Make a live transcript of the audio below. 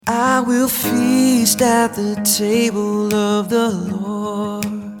I will feast at the table of the Lord.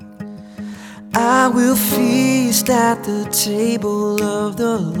 I will feast at the table of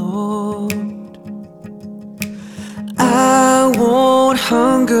the Lord. I won't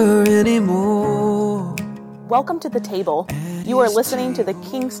hunger anymore. Welcome to The Table. You are listening to the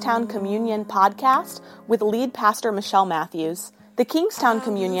Kingstown Communion podcast with lead pastor Michelle Matthews. The Kingstown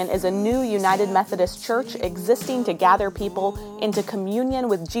Communion is a new United Methodist church existing to gather people into communion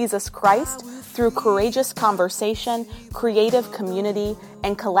with Jesus Christ through courageous conversation, creative community,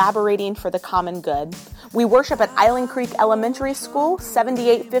 and collaborating for the common good. We worship at Island Creek Elementary School,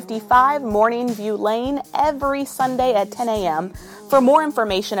 7855 Morning View Lane, every Sunday at 10 a.m. For more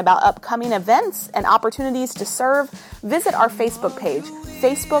information about upcoming events and opportunities to serve, visit our Facebook page,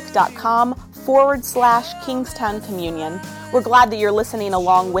 facebook.com/Kingstown Communion. We're glad that you're listening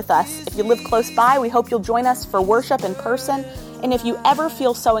along with us. If you live close by, we hope you'll join us for worship in person. And if you ever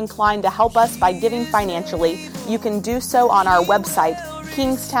feel so inclined to help us by giving financially, you can do so on our website,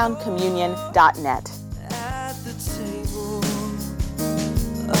 kingstowncommunion.net. At the table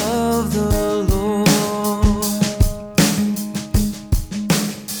of the Lord,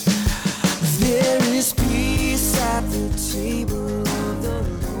 there is peace at the table of the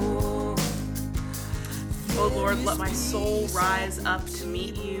Lord. O Lord, let my soul rise up to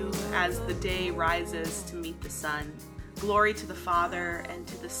meet you as the day rises to meet the sun. Glory to the Father, and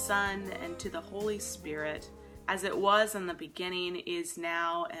to the Son, and to the Holy Spirit, as it was in the beginning, is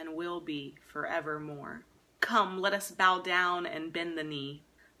now, and will be forevermore. Come, let us bow down and bend the knee.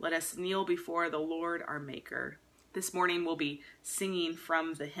 Let us kneel before the Lord our Maker. This morning we'll be singing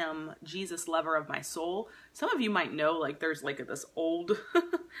from the hymn, Jesus, Lover of My Soul. Some of you might know, there's this old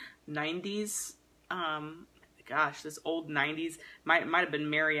 90s, this old 90s, might have been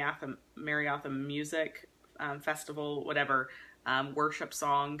Mariatham Music Festival, whatever, worship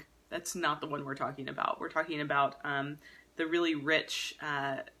song. That's not the one we're talking about. We're talking about the really rich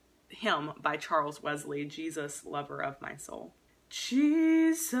hymn by Charles Wesley, Jesus, Lover of My Soul.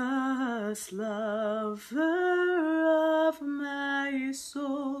 Jesus, lover of my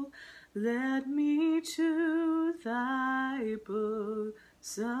soul, let me to thy bosom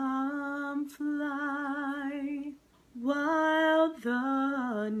fly, while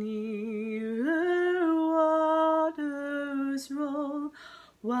the nearer waters roll,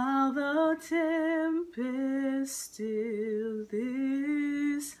 while the tempest still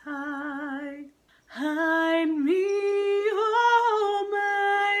is high. Hide me, O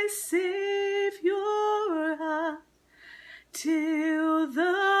my Savior, high, till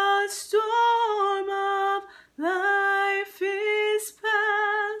the storm of life is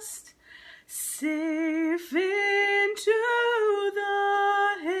past, safe into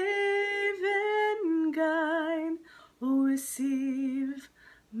the haven guide. O receive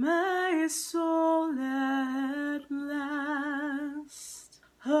my soul at last.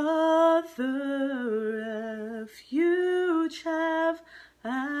 Other refuge have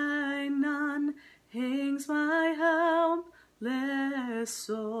I none, hangs my helpless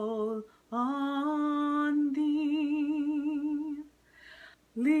soul on thee.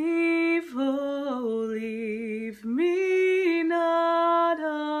 Leave, oh, leave me not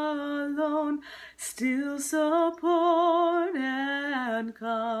alone, still support and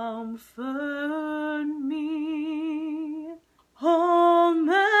comfort me. All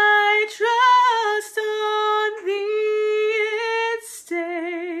my trust on thee is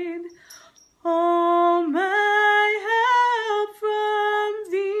stayed, all my help from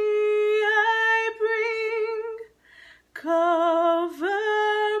thee I bring. Cover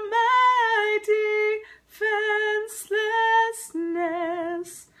my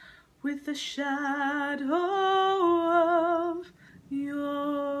defenselessness with the shadow of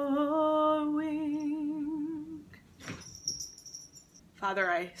your wing. Father,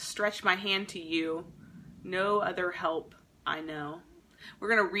 I stretch my hand to you. No other help I know. We're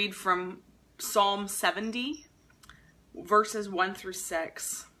going to read from Psalm 70, verses 1 through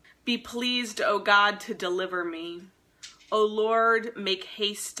 6. Be pleased, O God, to deliver me. O Lord, make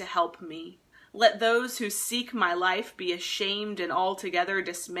haste to help me. Let those who seek my life be ashamed and altogether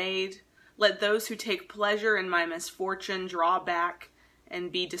dismayed. Let those who take pleasure in my misfortune draw back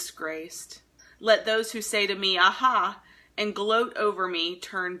and be disgraced. Let those who say to me, Aha, and gloat over me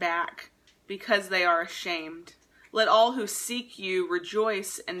turn back, because they are ashamed. Let all who seek you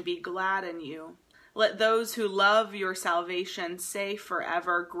rejoice and be glad in you. Let those who love your salvation say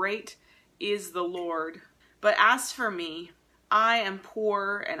forever, Great is the Lord. But as for me, I am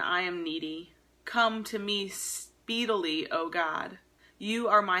poor and I am needy. Come to me speedily, O God. You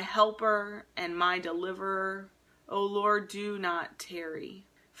are my helper and my deliverer. O Lord, do not tarry.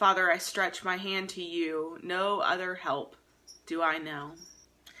 Father, I stretch my hand to you. No other help do I know.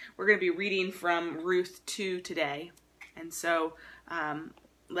 We're going to be reading from Ruth 2 today. And so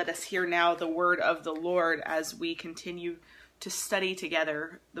let us hear now the word of the Lord as we continue to study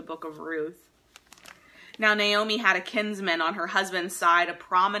together the book of Ruth. Now Naomi had a kinsman on her husband's side, a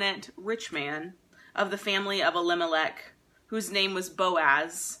prominent rich man of the family of Elimelech, whose name was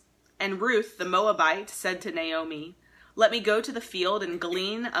Boaz. And Ruth, the Moabite, said to Naomi, "Let me go to the field and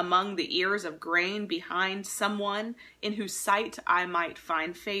glean among the ears of grain behind someone in whose sight I might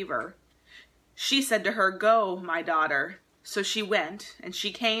find favor." She said to her, "Go, my daughter." So she went, and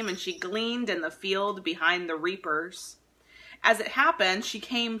she came and she gleaned in the field behind the reapers. As it happened, she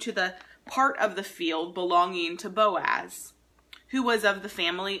came to the part of the field belonging to Boaz, who was of the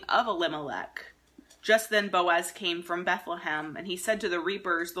family of Elimelech. Just then Boaz came from Bethlehem, and he said to the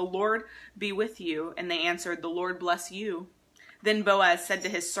reapers, "The Lord be with you." And they answered, "The Lord bless you." Then Boaz said to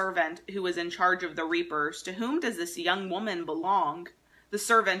his servant, who was in charge of the reapers, "To whom does this young woman belong?" The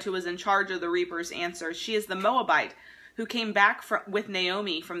servant who was in charge of the reapers answered, "She is the Moabite who came back with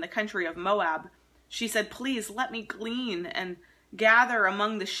Naomi from the country of Moab." She said, "Please let me glean and gather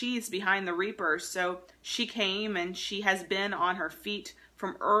among the sheaves behind the reapers." So she came, and she has been on her feet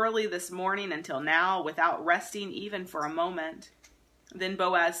from early this morning until now, without resting even for a moment. Then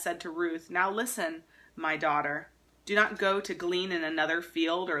Boaz said to Ruth, "Now listen, my daughter. Do not go to glean in another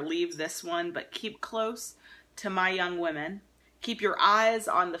field or leave this one, but keep close to my young women. Keep your eyes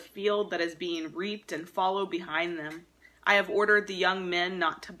on the field that is being reaped and follow behind them. I have ordered the young men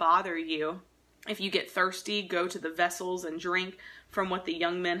not to bother you. If you get thirsty, go to the vessels and drink from what the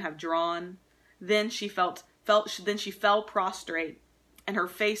young men have drawn." Then she fell prostrate and her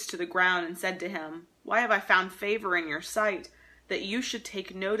face to the ground and said to him, "Why have I found favor in your sight, that you should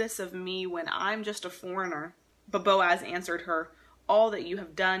take notice of me when I'm just a foreigner?" But Boaz answered her, "All that you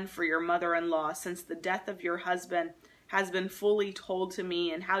have done for your mother-in-law since the death of your husband has been fully told to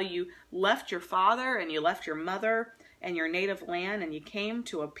me, and how you left your father and you left your mother and your native land, and you came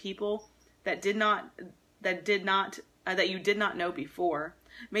to a people that you did not know before.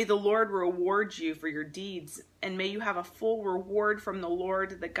 May the Lord reward you for your deeds, and may you have a full reward from the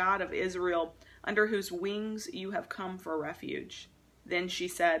Lord, the God of Israel, under whose wings you have come for refuge." Then she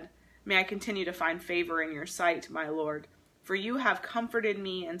said, "May I continue to find favor in your sight, my Lord, for you have comforted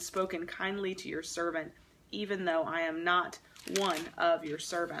me and spoken kindly to your servant, even though I am not one of your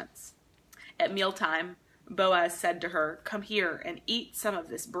servants." At mealtime, Boaz said to her, "Come here and eat some of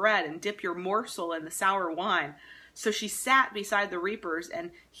this bread and dip your morsel in the sour wine." So she sat beside the reapers,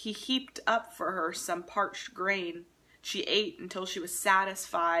 and he heaped up for her some parched grain. She ate until she was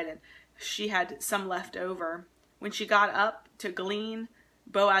satisfied, and she had some left over. When she got up to glean,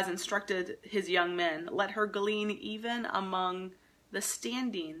 Boaz instructed his young men, "Let her glean even among the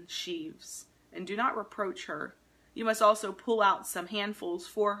standing sheaves, and do not reproach her. You must also pull out some handfuls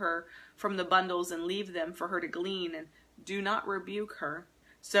for her from the bundles and leave them for her to glean, and do not rebuke her."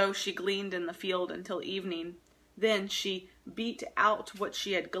 So she gleaned in the field until evening. Then she beat out what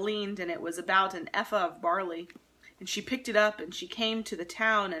she had gleaned, and it was about an ephah of barley. And she picked it up, and she came to the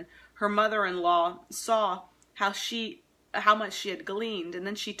town, and her mother-in-law saw how much she had gleaned, and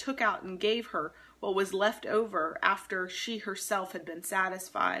then she took out and gave her what was left over after she herself had been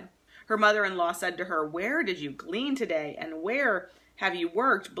satisfied. Her mother-in-law said to her, "Where did you glean today, and where have you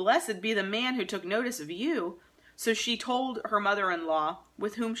worked? Blessed be the man who took notice of you." So she told her mother-in-law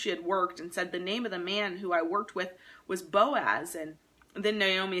with whom she had worked, and said, "The name of the man who I worked with was Boaz." And then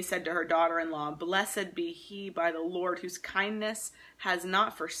Naomi said to her daughter-in-law, "Blessed be he by the Lord, whose kindness has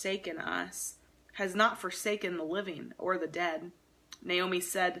not forsaken us, has not forsaken the living or the dead." Naomi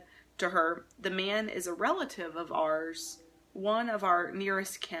said to her, "The man is a relative of ours, one of our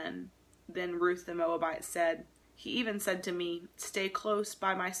nearest kin." Then Ruth the Moabite said, "He even said to me, 'Stay close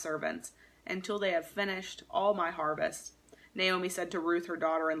by my servants until they have finished all my harvest.'" Naomi said to Ruth, her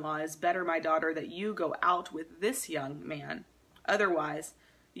daughter-in-law, "It is better, my daughter, that you go out with this young man. Otherwise,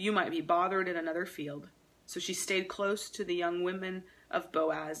 you might be bothered in another field." So she stayed close to the young women of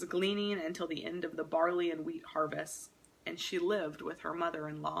Boaz, gleaning until the end of the barley and wheat harvest, and she lived with her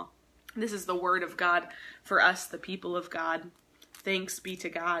mother-in-law. This is the word of God for us, the people of God. Thanks be to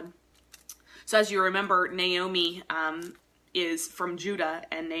God. So as you remember, Naomi is from Judah,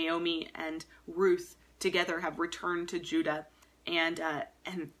 and Naomi and Ruth together have returned to Judah, and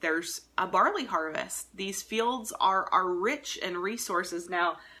there's a barley harvest. These fields are rich in resources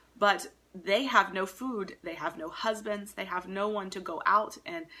now, but they have no food, they have no husbands, they have no one to go out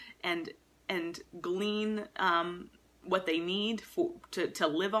and glean what they need to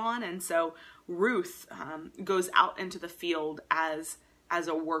live on. And so Ruth goes out into the field as as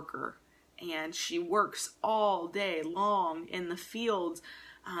a worker, and she works all day long in the fields.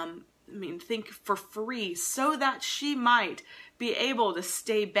 Think for free, so that she might be able to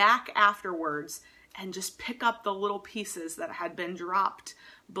stay back afterwards and just pick up the little pieces that had been dropped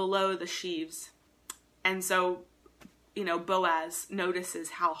below the sheaves. And so, Boaz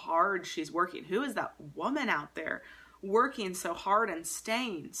notices how hard she's working. Who is that woman out there working so hard and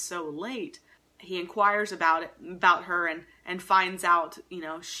staying so late? He inquires about her and finds out,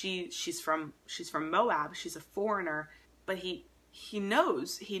 she's from Moab. She's a foreigner, but he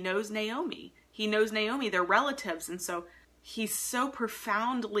knows Naomi. He knows Naomi, they're relatives. And so he's so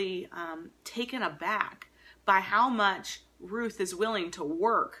profoundly taken aback by how much Ruth is willing to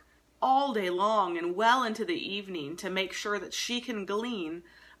work all day long and well into the evening to make sure that she can glean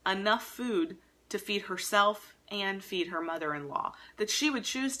enough food to feed herself and feed her mother-in-law, that she would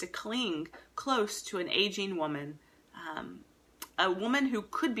choose to cling close to an aging woman, a woman who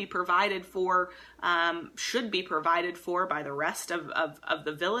could be provided for, should be provided for by the rest of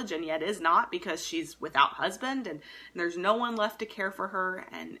the village, and yet is not, because she's without husband and there's no one left to care for her,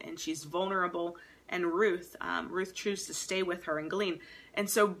 and she's vulnerable. And Ruth chooses to stay with her and glean. And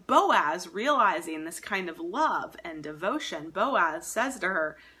so Boaz, realizing this kind of love and devotion, Boaz says to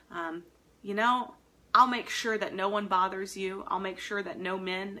her, I'll make sure that no one bothers you. I'll make sure that no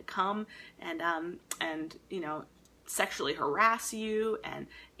men come and sexually harass you and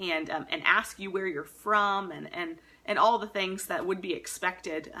ask you where you're from and all the things that would be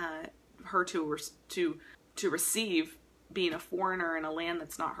expected her to receive, being a foreigner in a land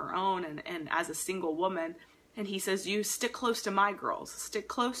that's not her own and as a single woman. And he says, you stick close to my girls. Stick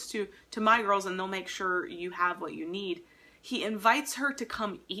close to my girls, and they'll make sure you have what you need. He invites her to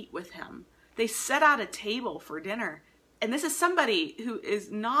come eat with him. They set out a table for dinner. And this is somebody who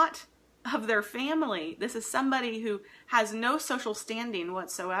is not of their family. This is somebody who has no social standing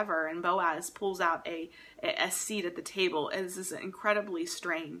whatsoever. And Boaz pulls out a seat at the table. And this is incredibly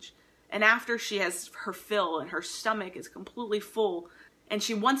strange. And after she has her fill and her stomach is completely full, and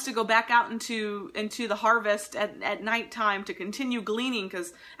she wants to go back out into the harvest at nighttime to continue gleaning,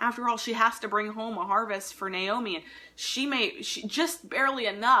 because after all, she has to bring home a harvest for Naomi. And she just barely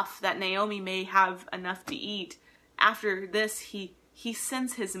enough that Naomi may have enough to eat. After this, he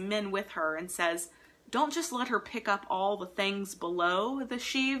sends his men with her and says, don't just let her pick up all the things below the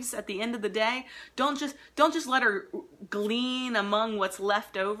sheaves at the end of the day. Don't just let her glean among what's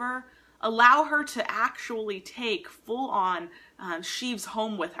left over. Allow her to actually take full-on sheaves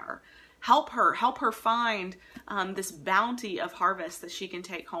home with her. Help her find this bounty of harvest that she can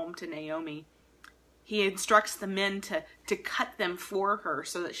take home to Naomi. He instructs the men to cut them for her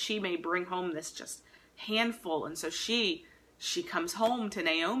so that she may bring home this just handful. And so she comes home to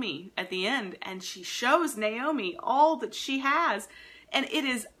Naomi at the end, and she shows Naomi all that she has. And it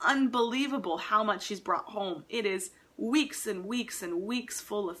is unbelievable how much she's brought home. It is weeks and weeks and weeks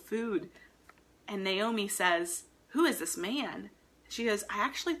full of food. And Naomi says, who is this man? She goes, I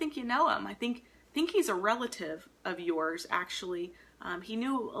actually think you know him. I think he's a relative of yours, actually. He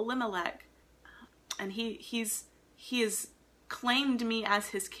knew Elimelech, and he has claimed me as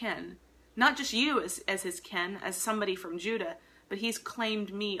his kin. Not just you as his kin, as somebody from Judah, but he's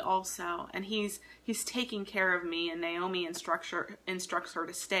claimed me also. And he's taking care of me. And Naomi instructs her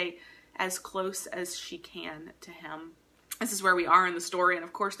to stay as close as she can to him. This is where we are in the story, and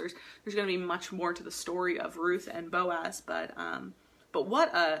of course there's going to be much more to the story of Ruth and Boaz, but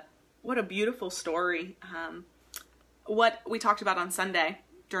what a beautiful story. What we talked about on Sunday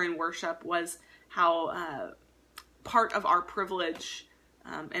during worship was how part of our privilege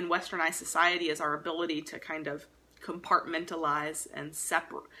in westernized society is our ability to kind of compartmentalize and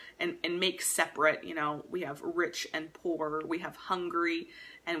separate and make separate. We have rich and poor, we have hungry,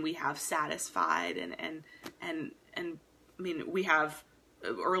 and we have satisfied, and we have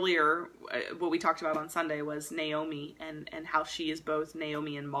earlier, what we talked about on Sunday was Naomi and how she is both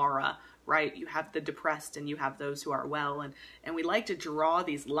Naomi and Mara, right? You have the depressed and you have those who are well. And we like to draw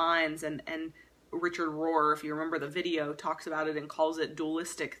these lines, and Richard Rohr, if you remember the video, talks about it and calls it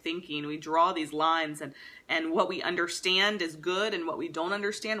dualistic thinking. We draw these lines, and what we understand is good, and what we don't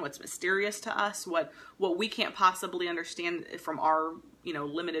understand, what's mysterious to us, what we can't possibly understand from our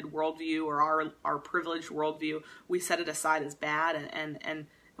limited worldview or our privileged worldview, we set it aside as bad, and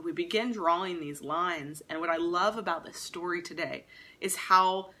we begin drawing these lines. And what I love about this story today is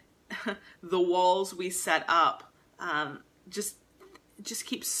how the walls we set up just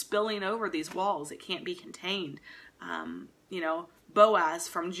keep spilling over these walls. It can't be contained. Boaz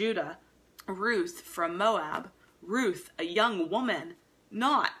from Judah, Ruth from Moab, Ruth, a young woman,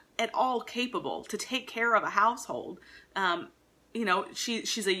 not at all capable to take care of a household,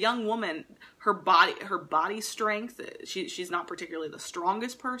 she's a young woman. Her body strength, she's not particularly the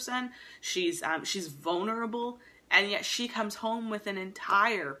strongest person. She's vulnerable, and yet she comes home with an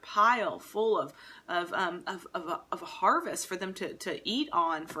entire pile full of a harvest for them to eat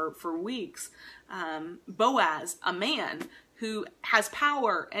on for weeks. Boaz, a man who has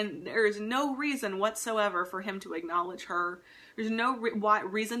power, and there is no reason whatsoever for him to acknowledge her. There's no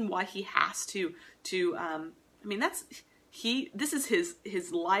reason why he has to. This is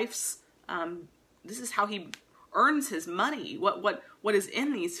his life's. This is how he earns his money. What is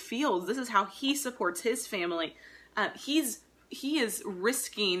in these fields? This is how he supports his family. He is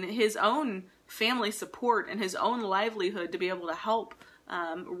risking his own family support and his own livelihood to be able to help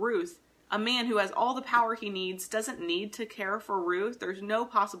Ruth. A man who has all the power he needs doesn't need to care for Ruth. There's no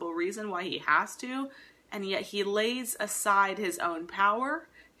possible reason why he has to, and yet he lays aside his own power,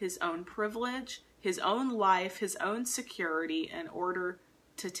 his own privilege, his own life, his own security in order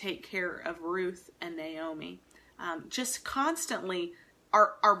to take care of Ruth and Naomi. Just constantly,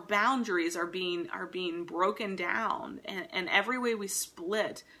 our boundaries are being broken down, and every way we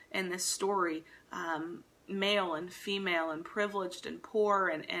split in this story, male and female, and privileged and poor,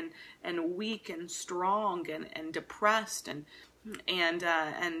 and weak and strong, and depressed, and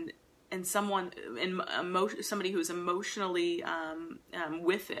someone somebody who's emotionally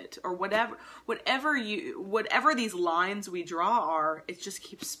with it, or whatever these lines we draw are, it just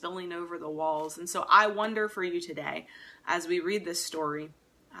keeps spilling over the walls. And so I wonder for you today, as we read this story,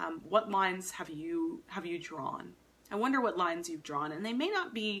 what lines have you drawn? I wonder what lines you've drawn, and they may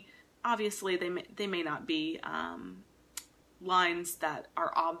not be, obviously they may not be lines that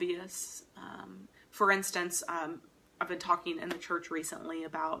are obvious. For instance, I've been talking in the church recently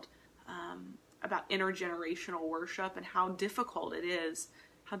about intergenerational worship, and how difficult it is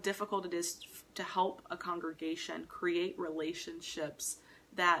to help a congregation create relationships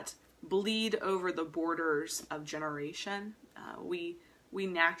that bleed over the borders of generation. We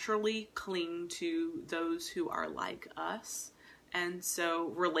naturally cling to those who are like us, and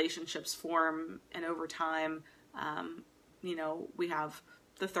so relationships form, and over time, we have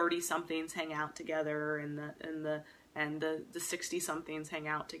the 30-somethings hang out together, and the 60-somethings hang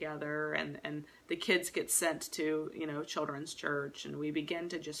out together, and the kids get sent to, children's church, and we begin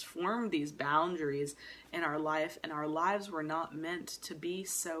to just form these boundaries in our life, and our lives were not meant to be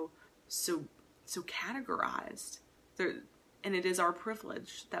so categorized. And it is our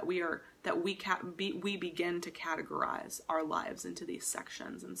privilege that we begin to categorize our lives into these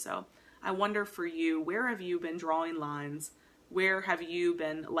sections. And so I wonder for you, where have you been drawing lines? Where have you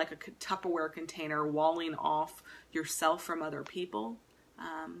been, like a Tupperware container, walling off yourself from other people,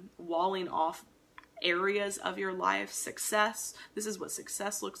 walling off areas of your life? Success. This is what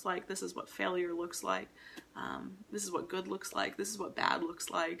success looks like. This is what failure looks like. This is what good looks like. This is what bad looks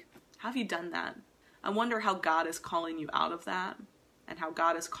like. How have you done that? I wonder how God is calling you out of that, and how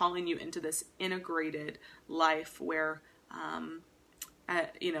God is calling you into this integrated life where,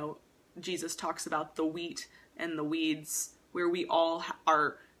 Jesus talks about the wheat and the weeds, where we all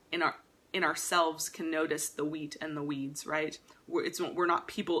are in ourselves can notice the wheat and the weeds, right? We're not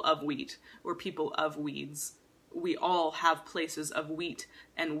people of wheat, we're people of weeds. We all have places of wheat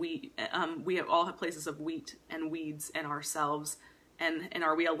and all have places of wheat and weeds in ourselves. And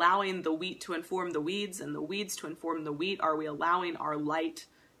are we allowing the wheat to inform the weeds, and the weeds to inform the wheat? Are we allowing our light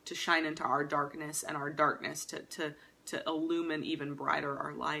to shine into our darkness, and our darkness to illumine even brighter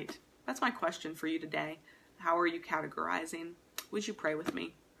our light? That's my question for you today. How are you categorizing? Would you pray with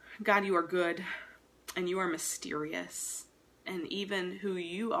me? God, you are good, and you are mysterious, and even who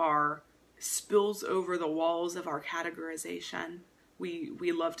you are spills over the walls of our categorization.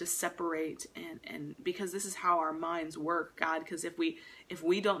 We love to separate, and because this is how our minds work, God, because if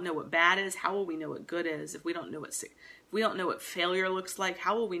we don't know what bad is, how will we know what good is? If we don't know what failure looks like,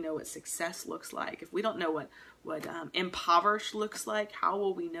 how will we know what success looks like? If we don't know what impoverished looks like, how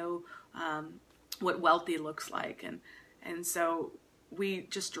will we know what wealthy looks like? And so we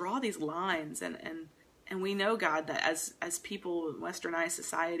just draw these lines, and we know, God, that as people, westernized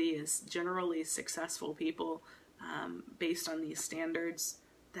society is generally successful people, based on these standards,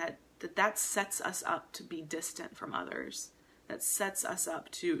 that sets us up to be distant from others. That sets us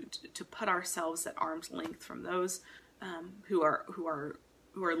up to put ourselves at arm's length from those who are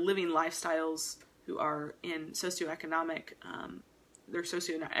living lifestyles, who are in socioeconomic, their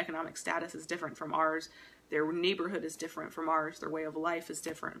socioeconomic status is different from ours. Their neighborhood is different from ours. Their way of life is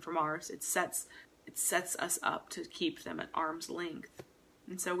different from ours. It sets us up to keep them at arm's length.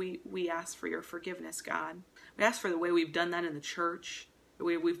 And so we ask for your forgiveness, God. We ask for the way we've done that in the church, the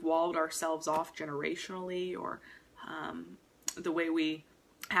way we've walled ourselves off generationally, or the way we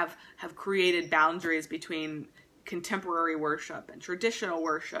have created boundaries between contemporary worship and traditional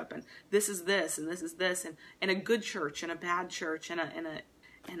worship, and this is this and this is this, and a good church and a bad church, and a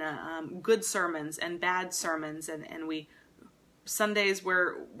good sermons and bad sermons, and we Sundays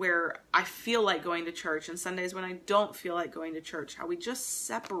where I feel like going to church and Sundays when I don't feel like going to church, how we just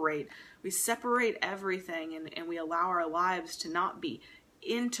separate everything, and we allow our lives to not be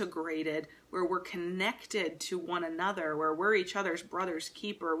integrated, where we're connected to one another, where we're each other's brother's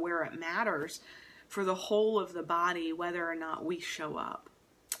keeper, where it matters for the whole of the body whether or not we show up.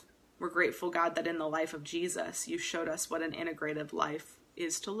 We're grateful, God, that in the life of Jesus, you showed us what an integrated life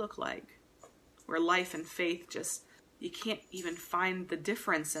is to look like, where life and faith just, you can't even find the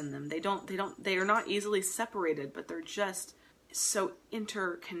difference in them. They are not easily separated, but they're just so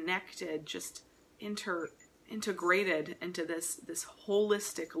interconnected, just integrated into this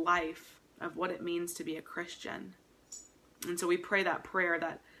holistic life of what it means to be a Christian. And so we pray that prayer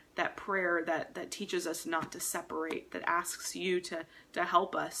that teaches us not to separate, that asks you to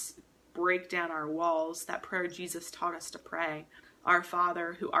help us break down our walls, that prayer Jesus taught us to pray. Our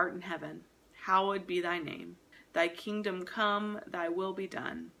Father, who art in heaven, hallowed be thy name. Thy kingdom come, thy will be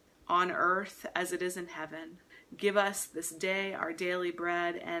done, on earth as it is in heaven. Give us this day our daily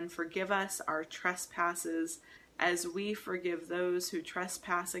bread, and forgive us our trespasses, as we forgive those who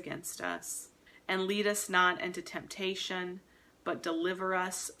trespass against us. And lead us not into temptation, but deliver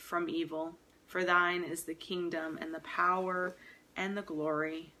us from evil. For thine is the kingdom, and the power, and the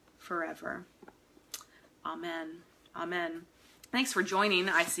glory, forever. Amen. Amen. Thanks for joining.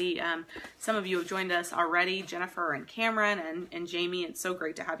 I see some of you have joined us already, Jennifer and Cameron and Jamie. It's so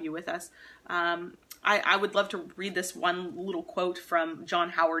great to have you with us. I would love to read this one little quote from John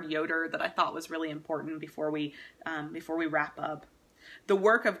Howard Yoder that I thought was really important before we wrap up. The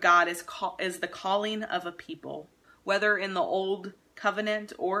work of God is the calling of a people, whether in the old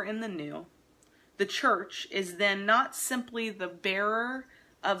covenant or in the new. The church is then not simply the bearer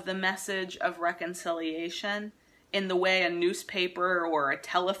of the message of reconciliation, in the way a newspaper or a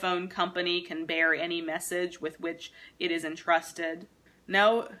telephone company can bear any message with which it is entrusted.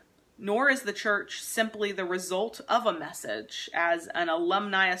 No, nor is the church simply the result of a message, as an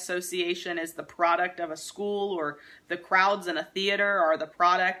alumni association is the product of a school, or the crowds in a theater are the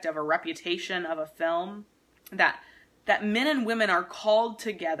product of a reputation of a film. That men and women are called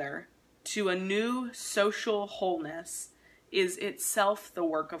together to a new social wholeness is itself the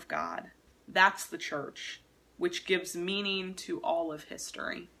work of God. That's the church, which gives meaning to all of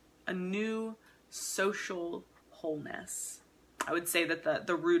history. A new social wholeness. I would say that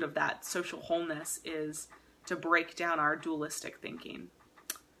the root of that social wholeness is to break down our dualistic thinking.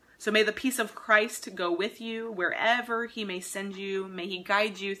 So may the peace of Christ go with you wherever he may send you. May he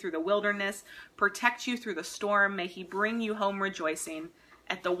guide you through the wilderness, protect you through the storm. May he bring you home rejoicing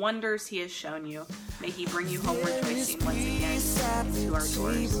at the wonders he has shown you. May he bring you home rejoicing once again into our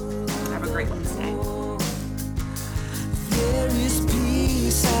doors. Have a great Wednesday. There is peace.